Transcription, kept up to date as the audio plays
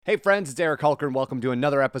Hey friends, it's Eric Hulker, welcome to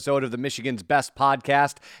another episode of the Michigan's Best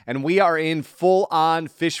Podcast, and we are in full-on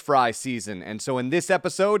fish fry season. And so in this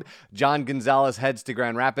episode, John Gonzalez heads to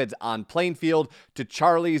Grand Rapids on Plainfield to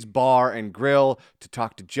Charlie's Bar and Grill to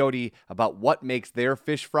talk to Jody about what makes their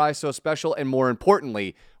fish fry so special, and more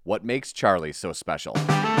importantly, what makes Charlie's so special.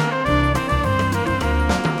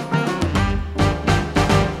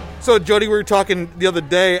 So Jody, we were talking the other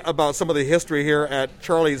day about some of the history here at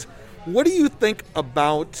Charlie's. What do you think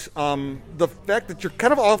about the fact that you're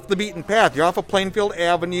kind of off the beaten path? You're off of Plainfield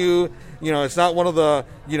Avenue. You know, it's not one of the,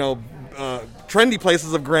 trendy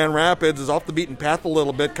places of Grand Rapids. It's off the beaten path a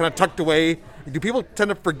little bit, kind of tucked away. Do people tend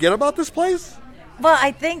to forget about this place? Well,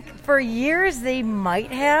 I think for years they might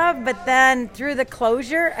have, but then through the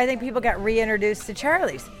closure, I think people got reintroduced to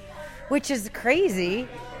Charlie's, which is crazy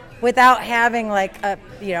without having like a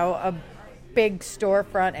big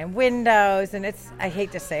storefront and windows, and I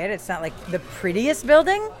hate to say it, it's not like the prettiest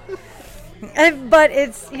building, but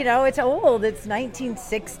it's old. It's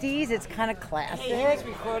 1960s. It's kind of classic. Hey, he's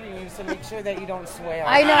recording you, so make sure that you don't swear.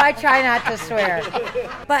 I know, I try not to swear.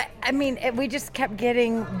 But, we just kept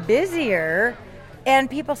getting busier, and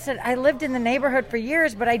people said, I lived in the neighborhood for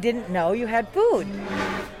years, but I didn't know you had food.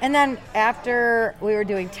 And then after we were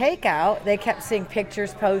doing takeout, they kept seeing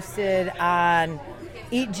pictures posted on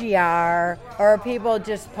EGR, or people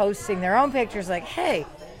just posting their own pictures like, hey,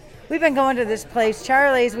 we've been going to this place,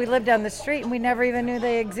 Charlie's, we live down the street, and we never even knew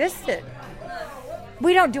they existed.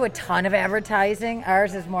 We don't do a ton of advertising.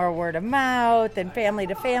 Ours is more word of mouth and family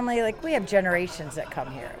to family. Like, we have generations that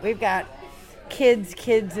come here. We've got kids,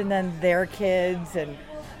 and then their kids, and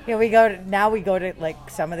we go to like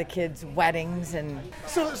some of the kids' weddings. And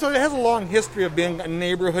so it has a long history of being a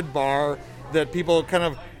neighborhood bar that people kind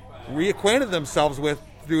of reacquainted themselves with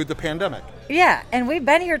through the pandemic. Yeah, and we've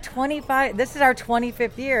been here this is our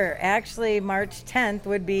 25th year. Actually, March 10th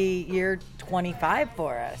would be year 25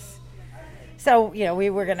 for us. So, we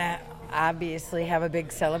were going to obviously have a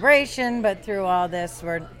big celebration, but through all this,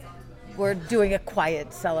 we're doing a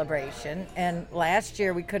quiet celebration. And last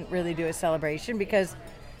year, we couldn't really do a celebration because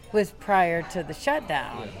it was prior to the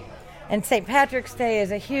shutdown. And St. Patrick's Day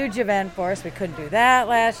is a huge event for us. We couldn't do that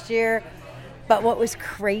last year. But what was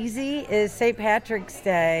crazy is St. Patrick's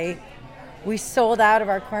Day, we sold out of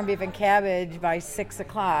our corned beef and cabbage by 6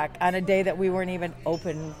 o'clock on a day that we weren't even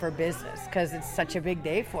open for business because it's such a big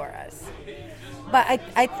day for us. But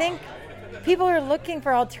I think people are looking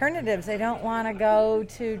for alternatives. They don't want to go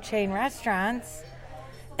to chain restaurants.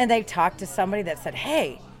 And they talked to somebody that said,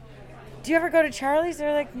 hey, do you ever go to Charlie's?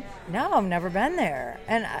 They're like, no, I've never been there.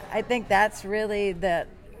 And I think that's really the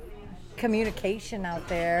communication out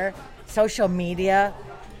there. Social media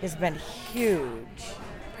has been huge,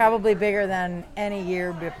 probably bigger than any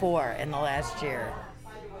year before in the last year.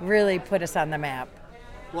 Really put us on the map.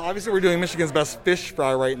 Well, obviously we're doing Michigan's Best Fish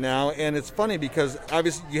Fry right now, and it's funny because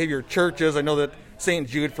obviously you have your churches. I know that St.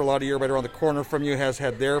 Jude for a lot of years right around the corner from you has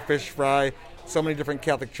had their fish fry. So many different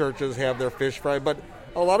Catholic churches have their fish fry, but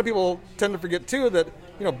a lot of people tend to forget too that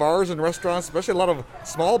bars and restaurants, especially a lot of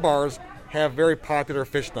small bars, have very popular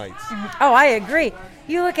fish nights. Oh, I agree.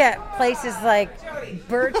 You look at places like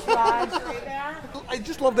Birch Lodge. I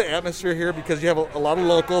just love the atmosphere here because you have a lot of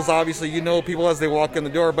locals. Obviously, people as they walk in the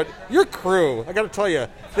door, but your crew, I got to tell you,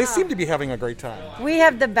 they seem to be having a great time. We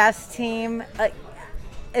have the best team.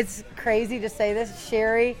 It's crazy to say this.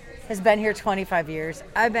 Sherry has been here 25 years.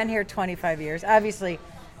 I've been here 25 years. Obviously,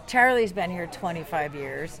 Charlie's been here 25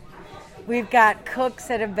 years. We've got cooks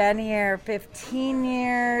that have been here 15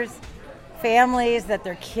 years. Families that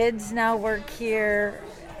their kids now work here.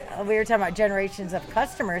 We were talking about generations of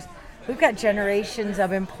customers. We've got generations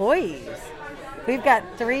of employees. We've got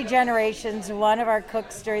 3 generations. One of our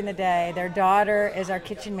cooks during the day, their daughter is our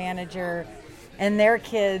kitchen manager, and their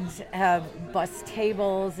kids have bus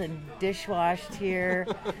tables and dishwashed here.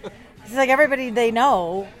 It's like everybody they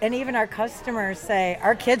know, and even our customers say,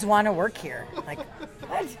 our kids want to work here. Like,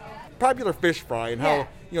 what? Popular fish fry and how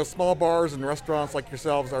small bars and restaurants like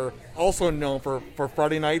yourselves are also known for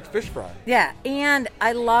Friday night fish fry. Yeah, and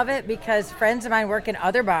I love it because friends of mine work in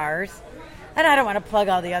other bars, and I don't want to plug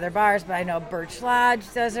all the other bars, but I know Birch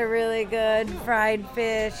Lodge does a really good fried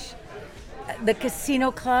fish. The Casino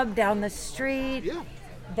Club down the street,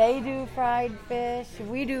 they do fried fish.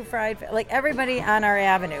 We do fried fish. Like everybody on our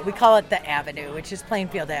avenue, we call it the Avenue, which is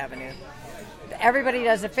Plainfield Avenue. Everybody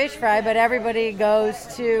does a fish fry, but everybody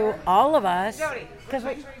goes to all of us.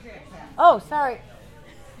 Oh, sorry.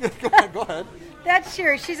 Go ahead. That's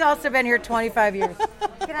Sherry. She's also been here 25 years.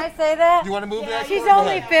 Can I say that? Do you want to move that? She's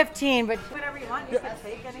only 15, but whatever you want, you can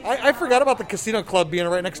take anything. I forgot about the Casino Club being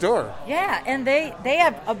right next door. Yeah, and they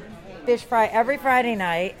have fish fry every Friday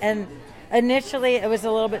night, and initially it was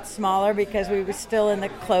a little bit smaller because we were still in the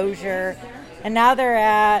closure, and now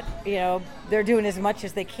they're doing as much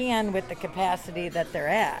as they can with the capacity that they're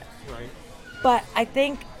at. Right. But I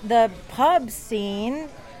think the pub scene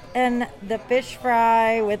and the fish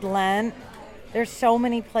fry with Lent, there's so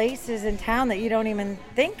many places in town that you don't even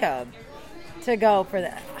think of to go for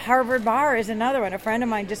that. Harvard Bar is another one. A friend of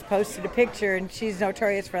mine just posted a picture, and she's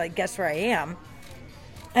notorious for, like, guess where I am.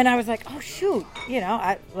 And I was like, oh, shoot.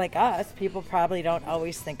 Like us, people probably don't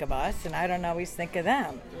always think of us, and I don't always think of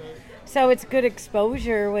them. So it's good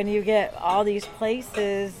exposure when you get all these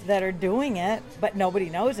places that are doing it, but nobody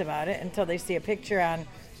knows about it until they see a picture on,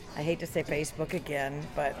 I hate to say Facebook again,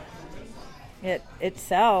 but it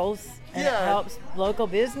sells and it helps local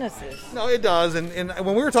businesses. No, it does. And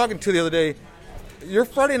when we were talking to the other day, your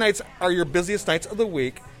Friday nights are your busiest nights of the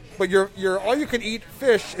week, but your all-you-can-eat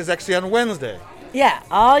fish is actually on Wednesday. Yeah,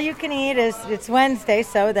 all you can eat it's Wednesday,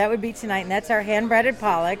 so that would be tonight, and that's our hand-breaded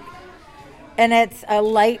pollock. And it's a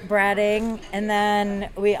light breading, and then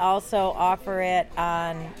we also offer it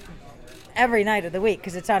on every night of the week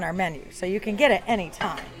because it's on our menu, so you can get it any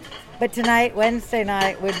time. But tonight, Wednesday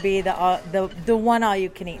night, would be the one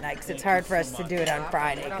all-you-can-eat night because it's hard for us to do it on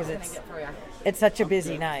Friday because it's such a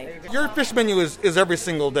busy night. Your fish menu is every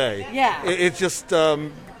single day. Yeah. It's just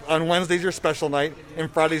on Wednesday's your special night,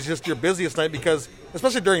 and Friday's just your busiest night because,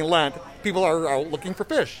 especially during Lent, people are out looking for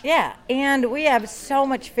fish. Yeah, and we have so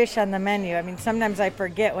much fish on the menu. I mean, sometimes I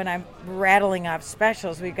forget when I'm rattling off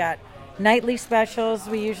specials. We've got nightly specials.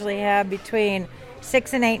 We usually have between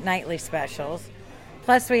 6 and 8 nightly specials.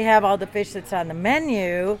 Plus, we have all the fish that's on the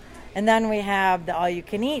menu, and then we have the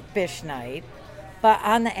all-you-can-eat fish night. But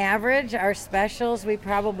on the average, our specials, we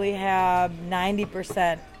probably have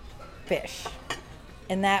 90% fish.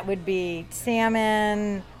 And that would be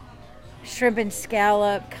salmon, shrimp and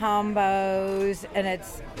scallop combos, and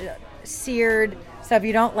it's seared. So if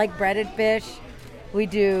you don't like breaded fish, we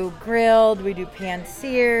do grilled, we do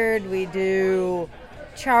pan-seared, we do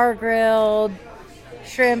char-grilled,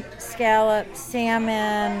 shrimp, scallop,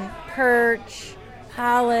 salmon, perch,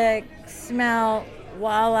 pollock, smelt,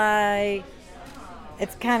 walleye.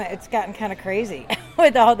 It's gotten kind of crazy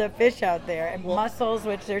with all the fish out there. And mussels,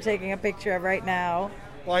 which they're taking a picture of right now.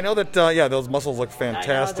 Well, I know that, those mussels look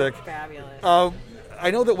fantastic. I know, they're fabulous.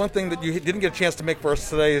 I know that one thing that you didn't get a chance to make for us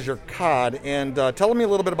today is your cod, and tell me a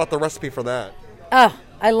little bit about the recipe for that. Oh,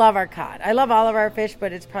 I love our cod. I love all of our fish,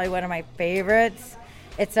 but it's probably one of my favorites.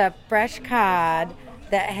 It's a fresh cod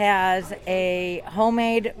that has a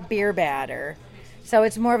homemade beer batter. So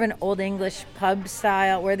it's more of an Old English pub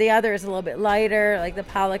style, where the other is a little bit lighter, like the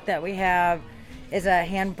pollock that we have is a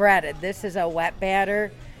hand-breaded. This is a wet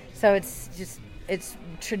batter, so it's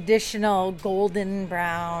traditional golden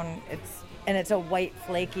brown. It's a white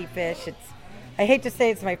flaky fish. I hate to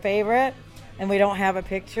say it's my favorite, and we don't have a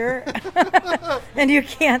picture, and you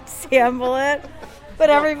can't sample it. But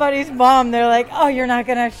everybody's bummed. They're like, oh, you're not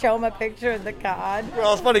going to show them a picture of the cod?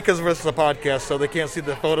 Well, it's funny because this is a podcast, so they can't see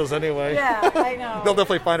the photos anyway. Yeah, I know. They'll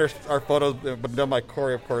definitely find our photos, but done by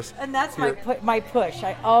Corey, of course. And that's my push.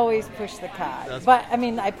 I always push the cod. But, I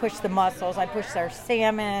mean, I push the mussels. I push our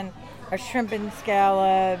salmon, our shrimp and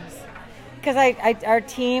scallops. Because our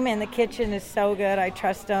team in the kitchen is so good. I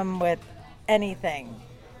trust them with anything,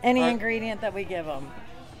 any ingredient that we give them.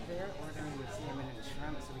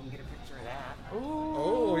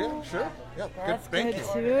 Oh, yeah, sure. Yeah, that's good. Thank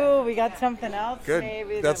good you. Too. We got something else Good.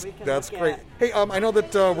 maybe That's that we can that's look great. at. Hey, I know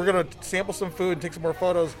that we're gonna sample some food and take some more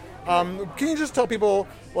photos. Can you just tell people,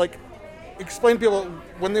 explain to people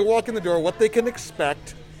when they walk in the door what they can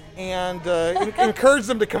expect, and encourage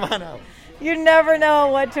them to come on out? You never know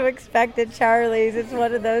what to expect at Charlie's. It's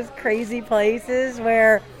one of those crazy places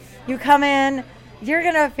where you come in, you're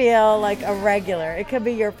gonna feel like a regular. It could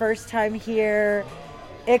be your first time here.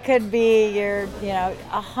 It could be your,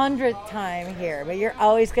 100th time here, but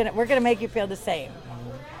we're gonna make you feel the same.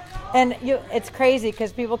 And it's crazy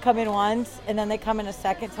because people come in once and then they come in a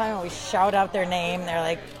second time and we shout out their name. They're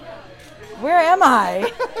like, "Where am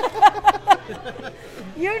I?"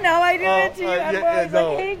 I do it to you. I'm always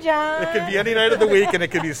like, "Hey, John." It could be any night of the week, and it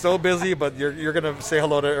could be so busy, but you're gonna say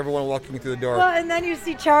hello to everyone walking through the door. Well, and then you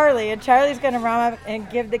see Charlie, and Charlie's gonna run up and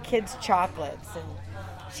give the kids chocolates, and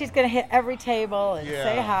she's going to hit every table and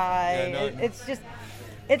say hi. Yeah, no.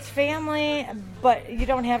 It's family, but you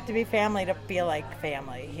don't have to be family to feel like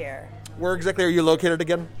family here. Where exactly are you located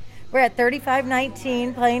again? We're at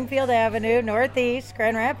 3519 Plainfield Avenue, Northeast,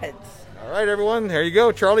 Grand Rapids. All right, everyone. There you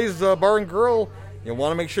go. Charlie's Bar and Grill. You'll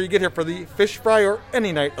want to make sure you get here for the fish fry or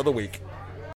any night of the week.